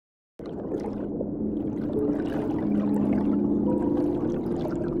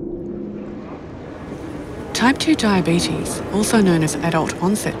Type 2 diabetes, also known as adult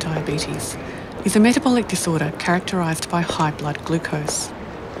onset diabetes, is a metabolic disorder characterised by high blood glucose.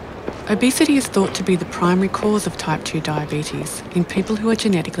 Obesity is thought to be the primary cause of type 2 diabetes in people who are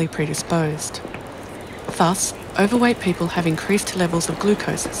genetically predisposed. Thus, overweight people have increased levels of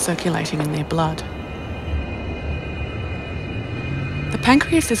glucose circulating in their blood. The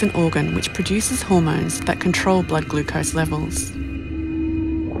pancreas is an organ which produces hormones that control blood glucose levels.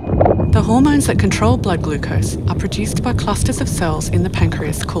 The hormones that control blood glucose are produced by clusters of cells in the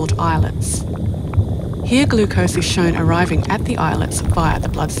pancreas called islets. Here glucose is shown arriving at the islets via the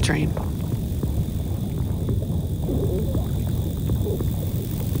bloodstream.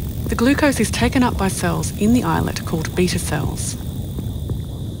 The glucose is taken up by cells in the islet called beta cells.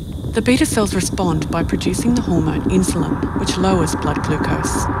 The beta cells respond by producing the hormone insulin, which lowers blood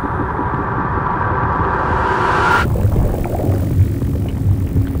glucose.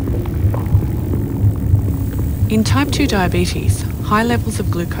 In type 2 diabetes, high levels of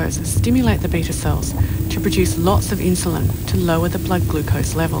glucose stimulate the beta cells to produce lots of insulin to lower the blood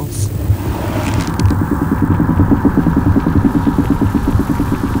glucose levels.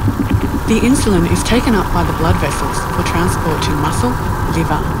 The insulin is taken up by the blood vessels for transport to muscle,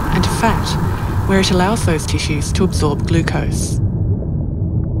 liver, and fat, where it allows those tissues to absorb glucose.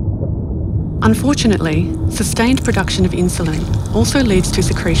 Unfortunately, sustained production of insulin also leads to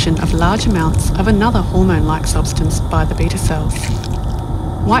secretion of large amounts of another hormone-like substance by the beta cells.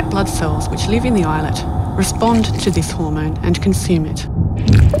 White blood cells, which live in the islet, respond to this hormone and consume it.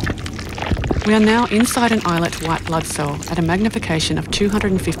 We are now inside an islet white blood cell at a magnification of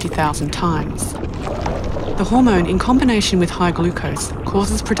 250,000 times. The hormone, in combination with high glucose,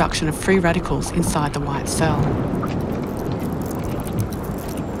 causes production of free radicals inside the white cell.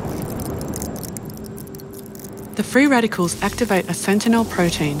 The free radicals activate a sentinel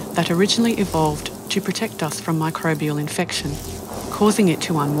protein that originally evolved to protect us from microbial infection, causing it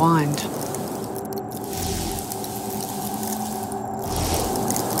to unwind.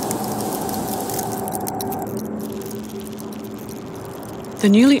 The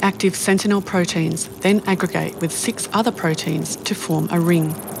newly active sentinel proteins then aggregate with 6 other proteins to form a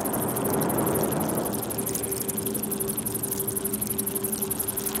ring.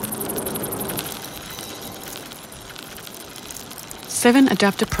 Seven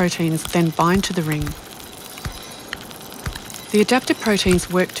adaptor proteins then bind to the ring. The adaptor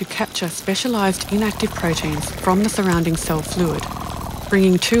proteins work to capture specialised inactive proteins from the surrounding cell fluid,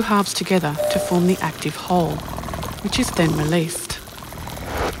 bringing 2 halves together to form the active whole, which is then released.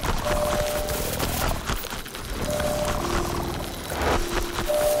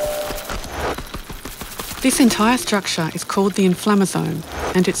 This entire structure is called the inflammasome,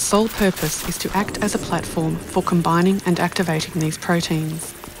 and its sole purpose is to act as a platform for combining and activating these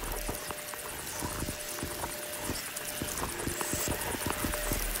proteins.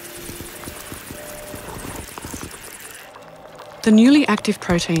 The newly active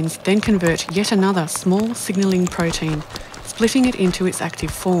proteins then convert yet another small signalling protein, splitting it into its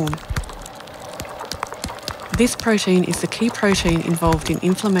active form. This protein is the key protein involved in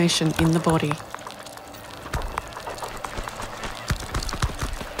inflammation in the body.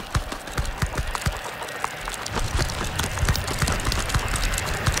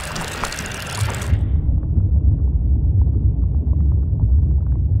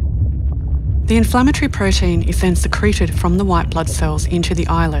 The inflammatory protein is then secreted from the white blood cells into the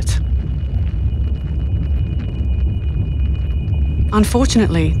islet.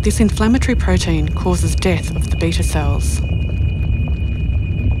 Unfortunately, this inflammatory protein causes death of the beta cells.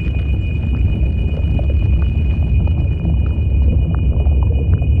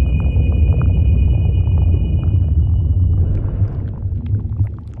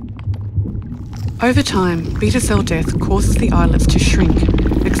 Over time, beta cell death causes the islets to shrink,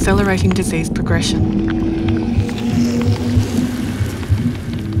 accelerating disease progression.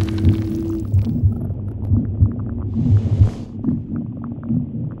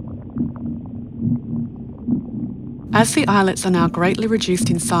 As the islets are now greatly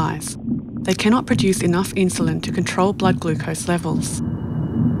reduced in size, they cannot produce enough insulin to control blood glucose levels.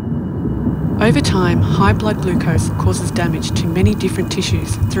 Over time, high blood glucose causes damage to many different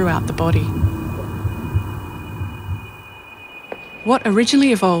tissues throughout the body. What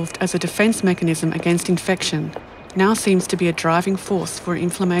originally evolved as a defence mechanism against infection now seems to be a driving force for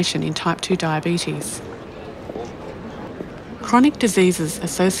inflammation in type 2 diabetes. Chronic diseases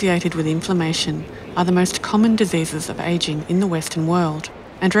associated with inflammation are the most common diseases of ageing in the Western world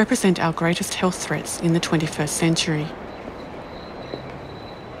and represent our greatest health threats in the 21st century.